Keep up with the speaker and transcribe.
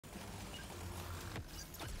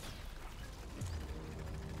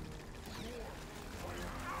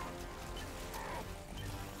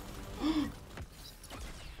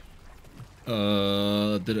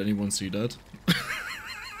Did anyone see that?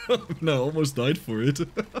 No, I almost died for it.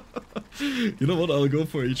 You know what, I'll go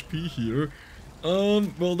for HP here.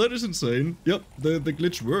 Well, that is insane. Yep, the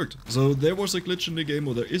glitch worked. So there was a glitch in the game,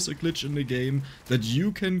 or there is a glitch in the game, that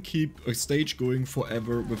you can keep a stage going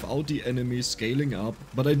forever without the enemies scaling up.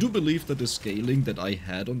 But I do believe that the scaling that I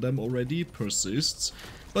had on them already persists.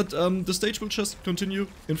 But the stage will just continue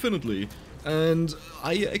infinitely. And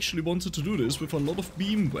I actually wanted to do this with a lot of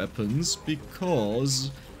beam weapons, because,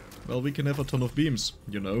 well, we can have a ton of beams,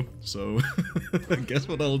 you know, so guess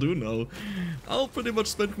what I'll do now? I'll pretty much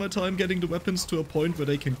spend my time getting the weapons to a point where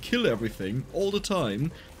they can kill everything all the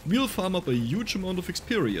time. We'll farm up a huge amount of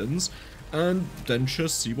experience, and then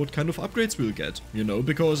just see what kind of upgrades we'll get, you know,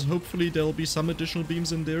 because hopefully there'll be some additional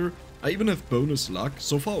beams in there. I even have bonus luck,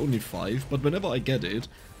 so far only 5, but whenever I get it,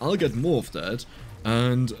 I'll get more of that.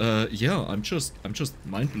 And yeah, I'm just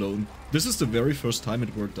mind blown. This is the very first time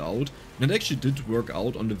it worked out, and it actually did work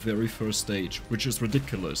out on the very first stage, which is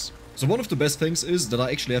ridiculous. So one of the best things is that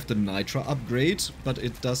I actually have the Nitra upgrade, but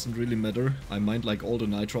it doesn't really matter. I mined like all the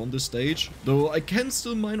Nitra on this stage, though I can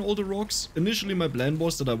still mine all the rocks. Initially my plan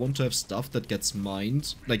was that I want to have stuff that gets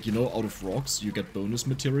mined, like, you know, out of rocks, you get bonus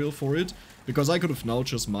material for it, because I could have now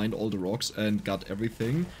just mined all the rocks and got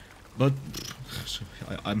everything. But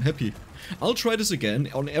I'm happy. I'll try this again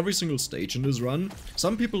on every single stage in this run.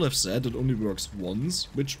 Some people have said it only works once,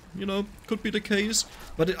 which, you know, could be the case.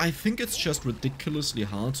 But I think it's just ridiculously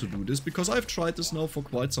hard to do this, because I've tried this now for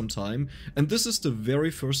quite some time, and this is the very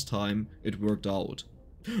first time it worked out.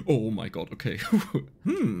 Oh my god, okay.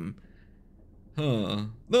 Huh.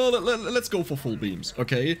 No, let's go for full beams,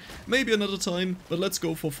 okay? Maybe another time, but let's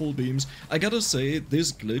go for full beams. I gotta say,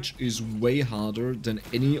 this glitch is way harder than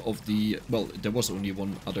any of the... Well, there was only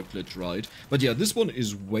one other glitch, right? But yeah, this one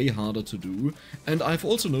is way harder to do. And I've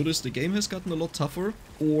also noticed the game has gotten a lot tougher,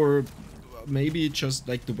 or... maybe just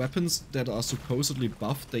like the weapons that are supposedly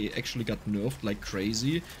buffed, they actually got nerfed like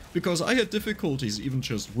crazy. Because I had difficulties even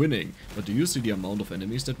just winning. But do you see the amount of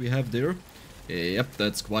enemies that we have there? Yep,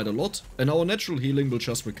 that's quite a lot. And our natural healing will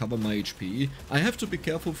just recover my HP. I have to be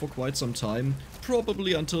careful for quite some time.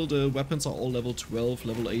 Probably until the weapons are all level 12,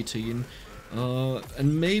 level 18.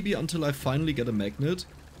 And maybe until I finally get a magnet.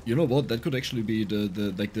 You know what, that could actually be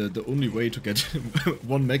the only way to get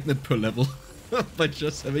one magnet per level. By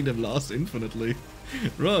just having them last infinitely.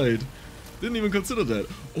 Right. Didn't even consider that.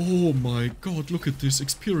 Oh my god, look at this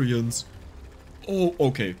experience. Oh,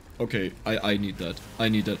 okay. Okay, I need that. I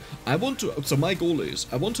need that. I want to... So my goal is,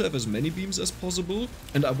 I want to have as many beams as possible,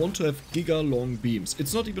 and I want to have giga-long beams.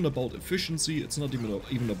 It's not even about efficiency, it's not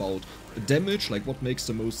even about damage, like what makes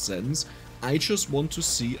the most sense. I just want to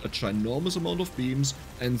see a ginormous amount of beams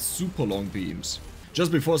and super long beams.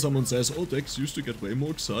 Just before someone says, oh, Dex used to get way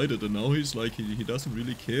more excited, and now he's like, he doesn't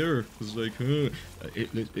really care. It's like,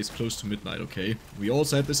 it's close to midnight, okay? We all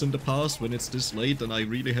said this in the past, when it's this late, then I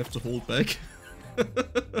really have to hold back.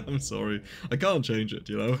 I'm sorry, I can't change it,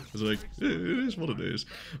 you know? It's like, it is what it is.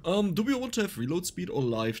 Do we want to have reload speed or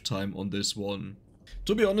lifetime on this one?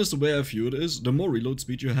 To be honest, the way I view it is, the more reload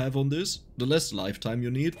speed you have on this, the less lifetime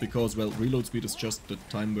you need, because, well, reload speed is just the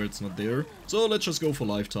time where it's not there. So let's just go for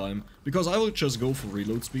lifetime, because I will just go for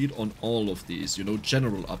reload speed on all of these, you know,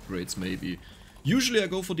 general upgrades maybe. Usually I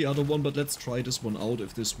go for the other one, but let's try this one out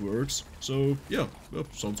if this works. So, yeah,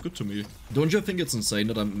 sounds good to me. Don't you think it's insane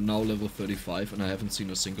that I'm now level 35 and I haven't seen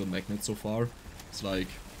a single magnet so far? It's like,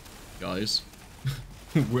 guys,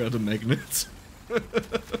 where are the magnets?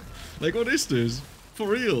 Like, what is this? For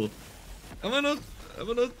real? Am I not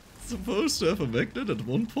supposed to have a magnet at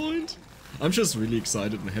one point? I'm just really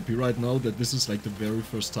excited and happy right now that this is like the very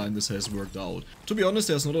first time this has worked out. To be honest,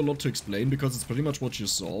 there's not a lot to explain because it's pretty much what you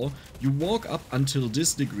saw. You walk up until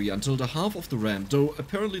this degree, until the half of the ramp, though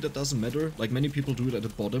apparently that doesn't matter. Like many people do it at the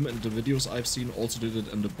bottom, and the videos I've seen also did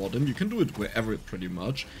it at the bottom. You can do it wherever pretty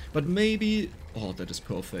much, but maybe... Oh, that is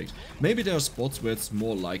perfect. Maybe there are spots where it's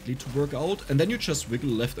more likely to work out, and then you just wiggle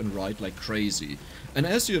left and right like crazy. And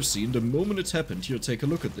as you have seen, the moment it happened, here, take a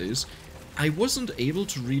look at this, I wasn't able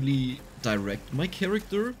to really direct my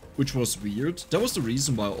character, which was weird. That was the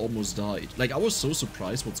reason why I almost died. Like, I was so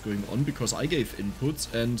surprised what's going on because I gave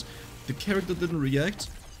inputs and the character didn't react.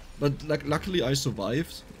 But like, luckily I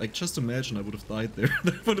survived. Like, just imagine I would have died there.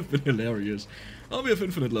 That would have been hilarious. Oh, we have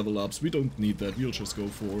infinite level ups. We don't need that. We'll just go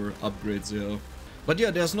for upgrades here. But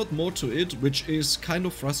yeah, there's not more to it, which is kind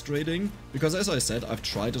of frustrating, because as I said, I've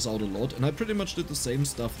tried this out a lot, and I pretty much did the same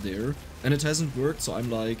stuff there, and it hasn't worked, so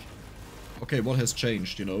I'm like, okay, what has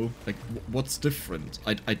changed, you know? Like, what's different?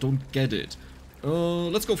 I don't get it.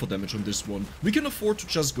 Let's go for damage on this one. We can afford to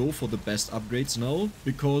just go for the best upgrades now,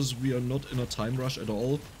 because we are not in a time rush at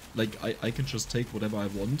all. Like, I can just take whatever I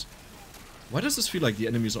want. Why does this feel like the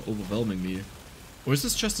enemies are overwhelming me? Or is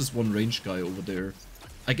this just this one range guy over there?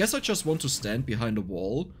 I guess I just want to stand behind a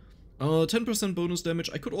wall. 10% bonus damage.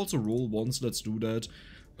 I could also roll once, let's do that.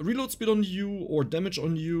 Reload speed on you or damage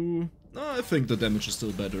on you. I think the damage is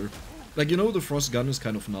still better. Like, you know, the frost gun is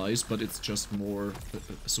kind of nice, but it's just more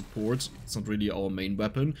support. It's not really our main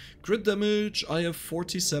weapon. Crit damage, I have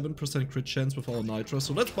 47% crit chance with our Nitra,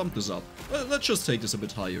 so let's bump this up. Let's just take this a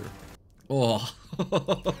bit higher. Oh,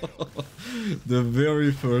 the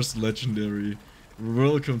very first legendary.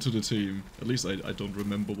 Welcome to the team. At least I don't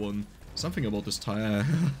remember one. Something about this tire.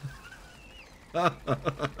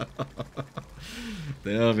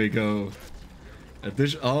 There we go.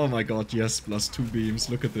 Oh my god, yes, plus 2 beams.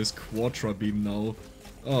 Look at this quadra beam now.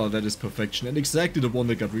 Oh, that is perfection. And exactly the one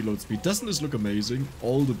that got reload speed. Doesn't this look amazing?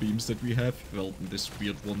 All the beams that we have. Well, this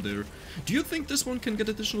weird one there. Do you think this one can get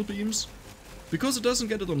additional beams? Because it doesn't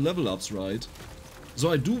get it on level ups, right?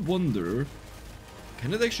 So I do wonder,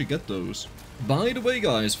 can it actually get those? By the way,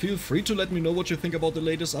 guys, feel free to let me know what you think about the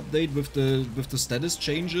latest update with the status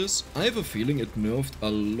changes. I have a feeling it nerfed a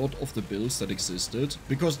lot of the builds that existed,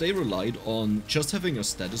 because they relied on just having a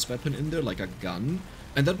status weapon in there, like a gun,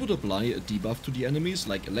 and that would apply a debuff to the enemies,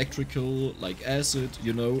 like electrical, like acid,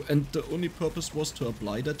 you know, and the only purpose was to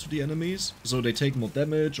apply that to the enemies, so they take more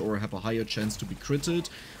damage or have a higher chance to be critted.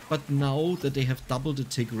 But now that they have doubled the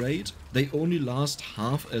tick rate, they only last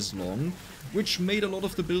half as long, which made a lot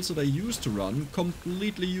of the builds that I used to run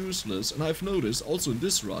completely useless. And I've noticed, also in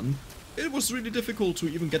this run, it was really difficult to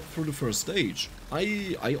even get through the first stage.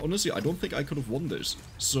 I honestly, I don't think I could have won this.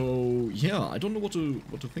 So yeah, I don't know what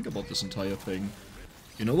to think about this entire thing.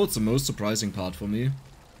 You know what's the most surprising part for me?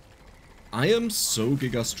 I am so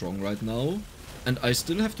giga strong right now, and I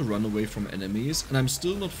still have to run away from enemies, and I'm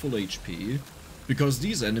still not full HP. Because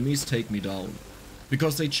these enemies take me down.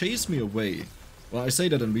 Because they chase me away. Well, I say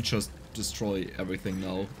that and we just destroy everything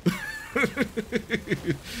now.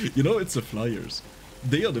 You know, it's the flyers.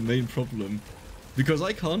 They are the main problem. Because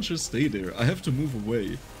I can't just stay there. I have to move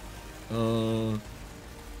away.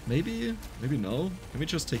 Maybe now? Can we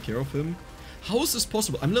just take care of him? How is this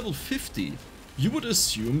possible? I'm level 50. You would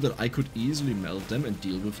assume that I could easily melt them and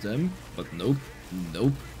deal with them. But nope.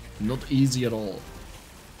 Nope. Not easy at all.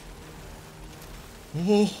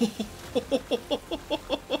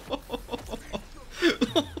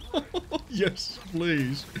 Yes,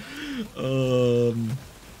 please. Well,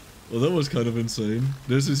 that was kind of insane.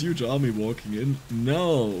 There's this huge army walking in.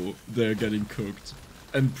 Now they're getting cooked.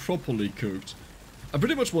 And properly cooked. I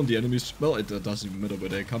pretty much want the enemies... Well, it doesn't even matter where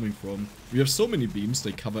they're coming from. We have so many beams,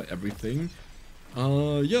 they cover everything.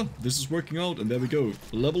 Yeah, this is working out, and there we go.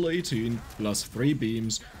 Level 18 plus 3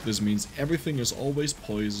 beams. This means everything is always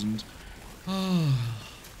poisoned.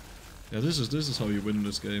 Yeah, this is how you win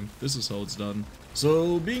this game. This is how it's done.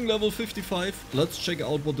 So, being level 55, let's check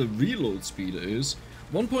out what the reload speed is.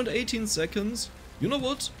 1.18 seconds. You know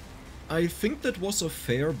what? I think that was a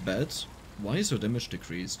fair bet. Why is your damage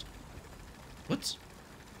decreased? What?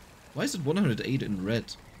 Why is it 108 in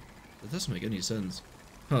red? That doesn't make any sense.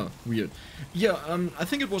 Huh, weird. Yeah, I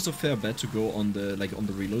think it was a fair bet to go on the, on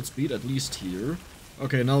the reload speed, at least here.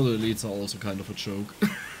 Okay, now the elites are also kind of a joke.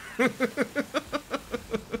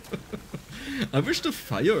 I wish the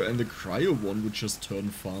fire and the cryo one would just turn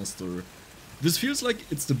faster. This feels like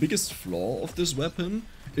it's the biggest flaw of this weapon.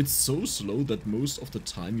 It's so slow that most of the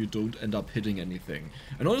time you don't end up hitting anything.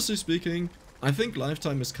 And honestly speaking, I think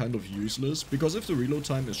lifetime is kind of useless, because if the reload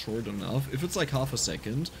time is short enough, if it's like half a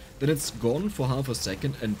second, then it's gone for half a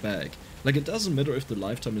second and back. Like, it doesn't matter if the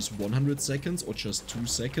lifetime is 100 seconds or just 2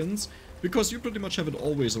 seconds, because you pretty much have it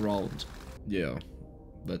always around. Yeah,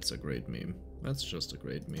 that's a great meme. That's just a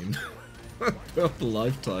great meme. Purple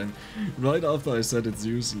lifetime, right after I said it's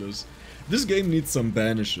useless. This game needs some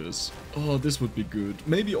banishes. Oh, this would be good.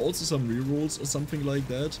 Maybe also some rerolls or something like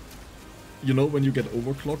that. You know, when you get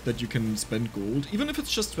overclocked, that you can spend gold. Even if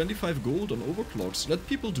it's just 25 gold on overclocks, let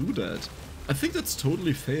people do that. I think that's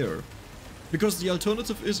totally fair. Because the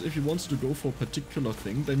alternative is, if you wanted to go for a particular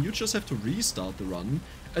thing, then you just have to restart the run.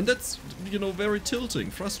 And that's, you know, very tilting,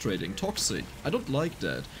 frustrating, toxic. I don't like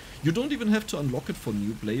that. You don't even have to unlock it for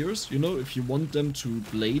new players. You know, if you want them to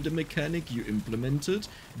play the mechanic you implemented,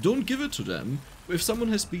 don't give it to them. If someone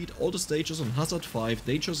has beat all the stages on Hazard 5,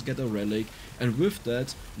 they just get a relic, and with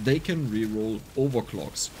that, they can reroll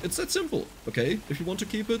overclocks. It's that simple, okay? If you want to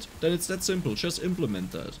keep it, then it's that simple. Just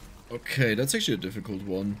implement that. Okay, that's actually a difficult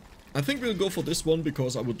one. I think we'll go for this one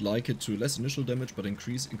because I would like it to less initial damage but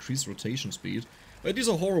increase rotation speed. But these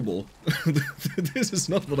are horrible. This is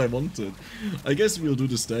not what I wanted. I guess we'll do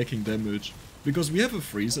the stacking damage. Because we have a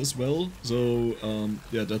freeze as well. So,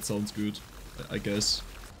 yeah, that sounds good. I guess.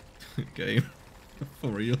 Okay.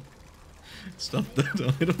 For real. Stop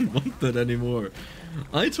that. I don't want that anymore.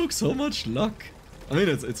 I took so much luck. I mean,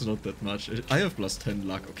 it's not that much. I have plus 10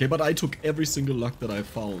 luck. Okay, but I took every single luck that I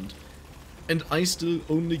found. And I still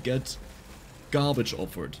only get garbage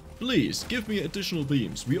offered. Please, give me additional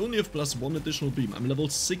beams. We only have plus 1 additional beam. I'm level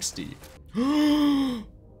 60. Oh,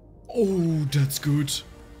 that's good.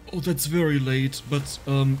 Oh, that's very late. But,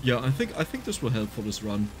 yeah, I think this will help for this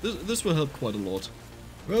run. This will help quite a lot.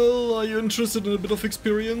 Well, are you interested in a bit of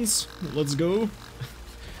experience? Let's go.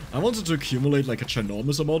 I wanted to accumulate like a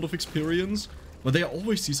ginormous amount of experience, but they are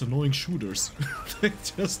always these annoying shooters. They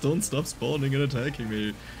just don't stop spawning and attacking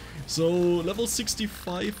me. So, level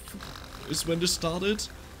 65 is when this started.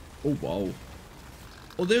 Oh, wow.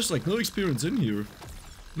 Oh, there's like no experience in here.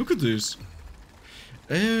 Look at this.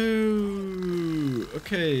 Oh,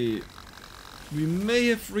 okay. We may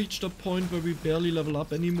have reached a point where we barely level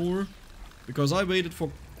up anymore. Because I waited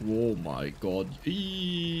for... Oh my god.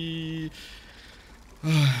 This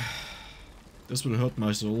will hurt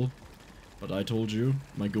my soul. But I told you,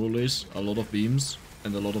 my goal is a lot of beams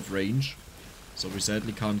and a lot of range. So we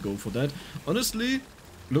sadly can't go for that. Honestly,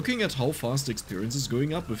 looking at how fast the experience is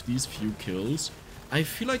going up with these few kills, I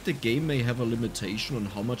feel like the game may have a limitation on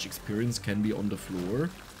how much experience can be on the floor.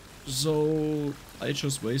 So I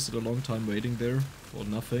just wasted a long time waiting there for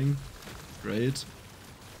nothing. Great.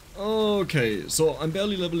 Okay, so I'm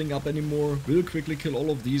barely leveling up anymore. We'll quickly kill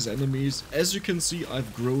all of these enemies. As you can see,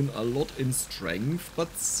 I've grown a lot in strength,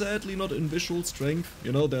 but sadly not in visual strength.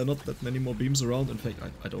 You know, there are not that many more beams around. In fact,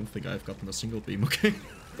 I don't think I've gotten a single beam, okay?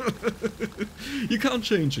 You can't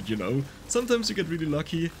change it, you know. Sometimes you get really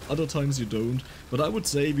lucky, other times you don't. But I would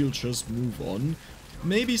say we'll just move on.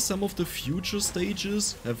 Maybe some of the future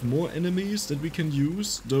stages have more enemies that we can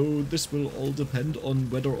use, though this will all depend on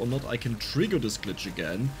whether or not I can trigger this glitch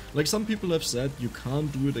again. Like some people have said you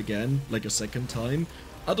can't do it again, like a second time.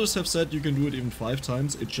 Others have said you can do it even 5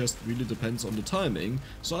 times, it just really depends on the timing.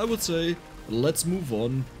 So I would say, let's move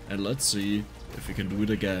on and let's see if we can do it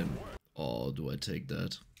again. Oh, do I take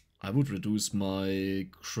that? I would reduce my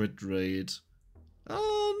crit rate.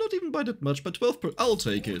 Not even by that much, but 12 I'll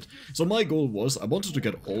take it. So my goal was, I wanted to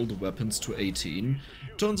get all the weapons to 18.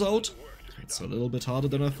 Turns out, it's a little bit harder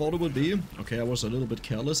than I thought it would be. Okay, I was a little bit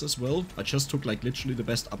careless as well. I just took like literally the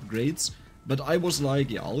best upgrades. But I was like,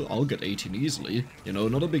 yeah, I'll get 18 easily. You know,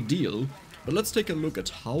 not a big deal. But let's take a look at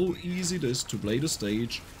how easy it is to play the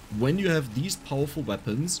stage when you have these powerful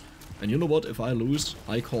weapons. And you know what, if I lose,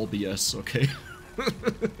 I call BS, okay?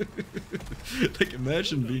 Like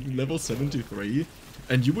imagine being level 73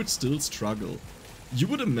 and you would still struggle. You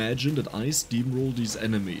would imagine that I steamroll these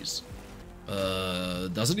enemies.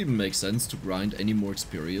 Doesn't even make sense to grind any more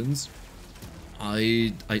experience.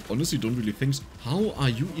 I honestly don't really think so. How are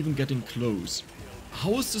you even getting close?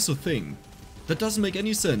 How is this a thing? That doesn't make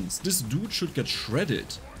any sense. This dude should get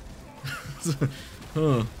shredded.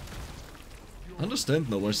 Huh. I understand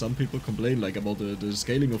now why some people complain like about the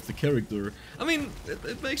scaling of the character. I mean,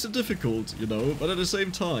 it makes it difficult, you know, but at the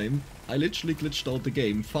same time, I literally glitched out the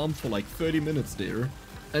game, farmed for like 30 minutes there,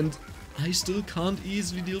 and I still can't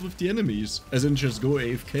easily deal with the enemies, as in just go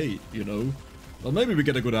AFK, you know. Well, maybe we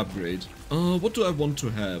get a good upgrade. What do I want to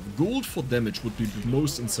have? Gold for damage would be the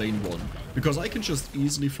most insane one, because I can just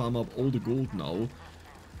easily farm up all the gold now.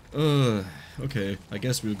 Okay, I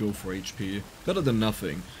guess we'll go for HP. Better than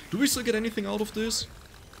nothing. Do we still get anything out of this?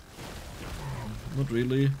 Not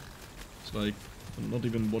really. It's like, not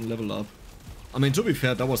even 1 level up. I mean, to be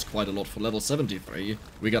fair, that was quite a lot for level 73.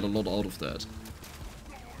 We got a lot out of that.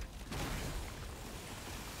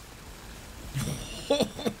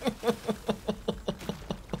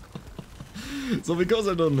 So because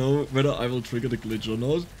I don't know whether I will trigger the glitch or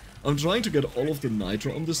not, I'm trying to get all of the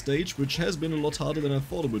nitro on the stage, which has been a lot harder than I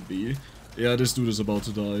thought it would be. Yeah, this dude is about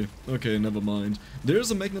to die. Okay, never mind.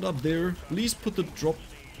 There's a magnet up there. Please put the drop...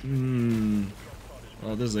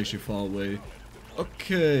 Oh, this is actually far away.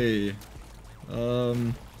 Okay.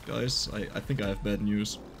 Guys, I think I have bad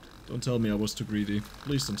news. Don't tell me I was too greedy.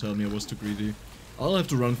 Please don't tell me I was too greedy. I'll have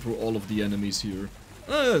to run through all of the enemies here.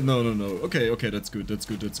 No. Okay, that's good.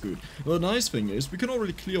 Well, the nice thing is, we can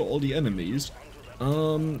already clear all the enemies.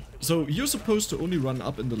 So you're supposed to only run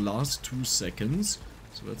up in the last 2 seconds.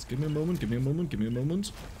 So let's give me a moment.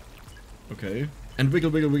 Okay. And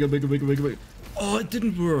wiggle. Oh, it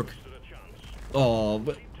didn't work. Oh,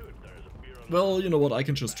 but Well, you know what, I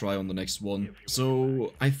can just try on the next one.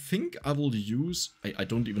 So, I think I will use... I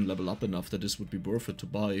don't even level up enough that this would be worth it to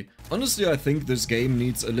buy. Honestly, I think this game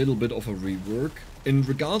needs a little bit of a rework in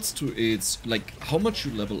regards to its, like, how much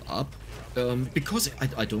you level up. Because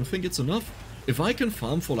I don't think it's enough. If I can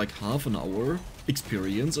farm for like half an hour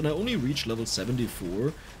experience and I only reach level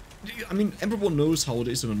 74... I mean, everyone knows how it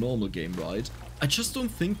is in a normal game, right? I just don't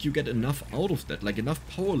think you get enough out of that, like enough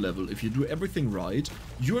power level. If you do everything right,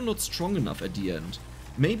 you're not strong enough at the end.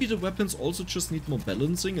 Maybe the weapons also just need more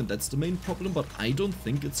balancing and that's the main problem, but I don't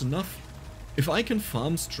think it's enough. If I can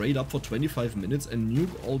farm straight up for 25 minutes and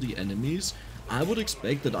nuke all the enemies, I would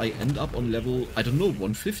expect that I end up on level, I don't know,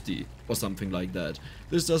 150 or something like that.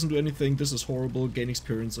 This doesn't do anything, this is horrible, gain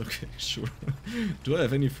experience, okay, sure. Do I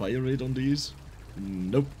have any fire rate on these?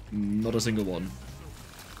 Nope, not a single one.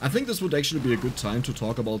 I think this would actually be a good time to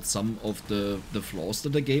talk about some of the flaws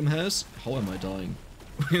that the game has. How am I dying?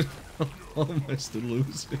 How am I still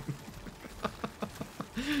losing?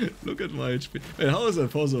 Look at my HP. Wait, how is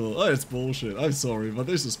that possible? Oh, it's bullshit. I'm sorry, but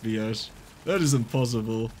this is BS. That is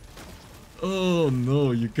impossible. Oh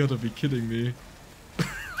no, you gotta be kidding me.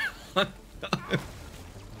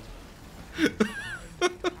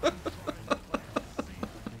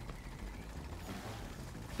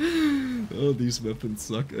 Oh, these weapons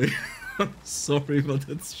suck. Sorry, but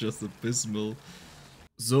it's just abysmal.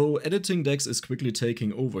 So, editing decks is quickly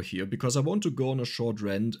taking over here, because I want to go on a short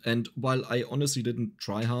rant, and while I honestly didn't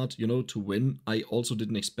try hard, you know, to win, I also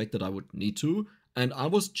didn't expect that I would need to, and I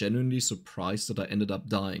was genuinely surprised that I ended up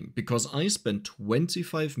dying, because I spent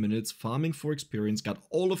 25 minutes farming for experience, got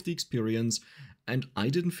all of the experience, and I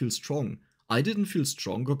didn't feel strong. I didn't feel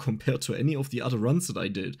stronger compared to any of the other runs that I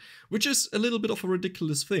did, which is a little bit of a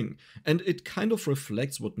ridiculous thing. And it kind of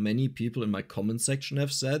reflects what many people in my comment section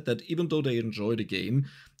have said, that even though they enjoy the game,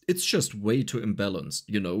 it's just way too imbalanced,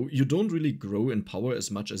 you know? You don't really grow in power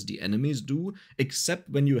as much as the enemies do, except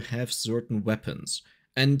when you have certain weapons.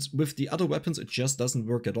 And with the other weapons, it just doesn't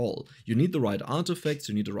work at all. You need the right artifacts,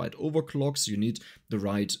 you need the right overclocks, you need the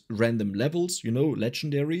right random levels, you know,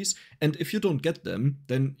 legendaries, and if you don't get them,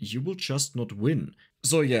 then you will just not win.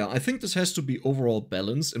 So yeah, I think this has to be overall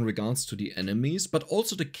balanced in regards to the enemies, but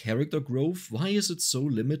also the character growth. Why is it so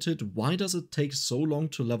limited? Why does it take so long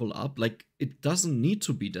to level up? Like, it doesn't need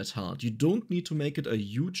to be that hard. You don't need to make it a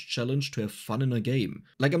huge challenge to have fun in a game.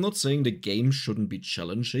 Like, I'm not saying the game shouldn't be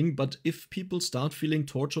challenging, but if people start feeling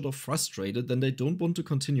tortured or frustrated, then they don't want to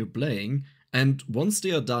continue playing. And once they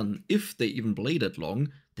are done, if they even play that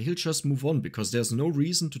long, they'll just move on, because there's no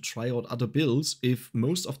reason to try out other builds if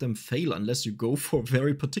most of them fail unless you go for a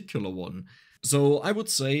very particular one. So I would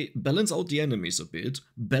say balance out the enemies a bit,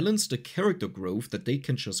 balance the character growth, that they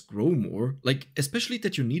can just grow more, like especially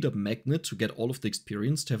that you need a magnet to get all of the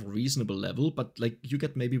experience to have a reasonable level, but like you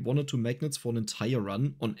get maybe 1 or 2 magnets for an entire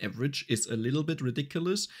run on average is a little bit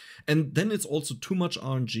ridiculous. And then it's also too much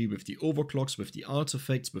RNG with the overclocks, with the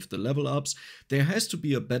artifacts, with the level ups. There has to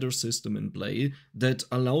be a better system in play that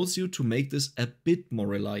allows you to make this a bit more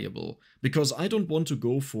reliable, because I don't want to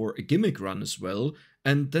go for a gimmick run as well,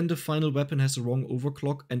 and then the final weapon has a wrong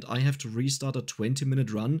overclock and I have to restart a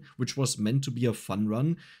 20-minute run, which was meant to be a fun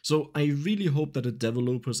run. So I really hope that the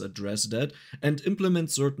developers address that and implement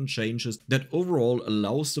certain changes that overall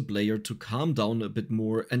allows the player to calm down a bit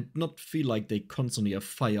more and not feel like they constantly have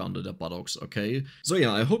fire under their buttocks, okay? So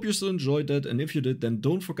yeah, I hope you still enjoyed that, and if you did, then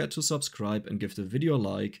don't forget to subscribe and give the video a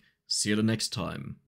like. See you the next time.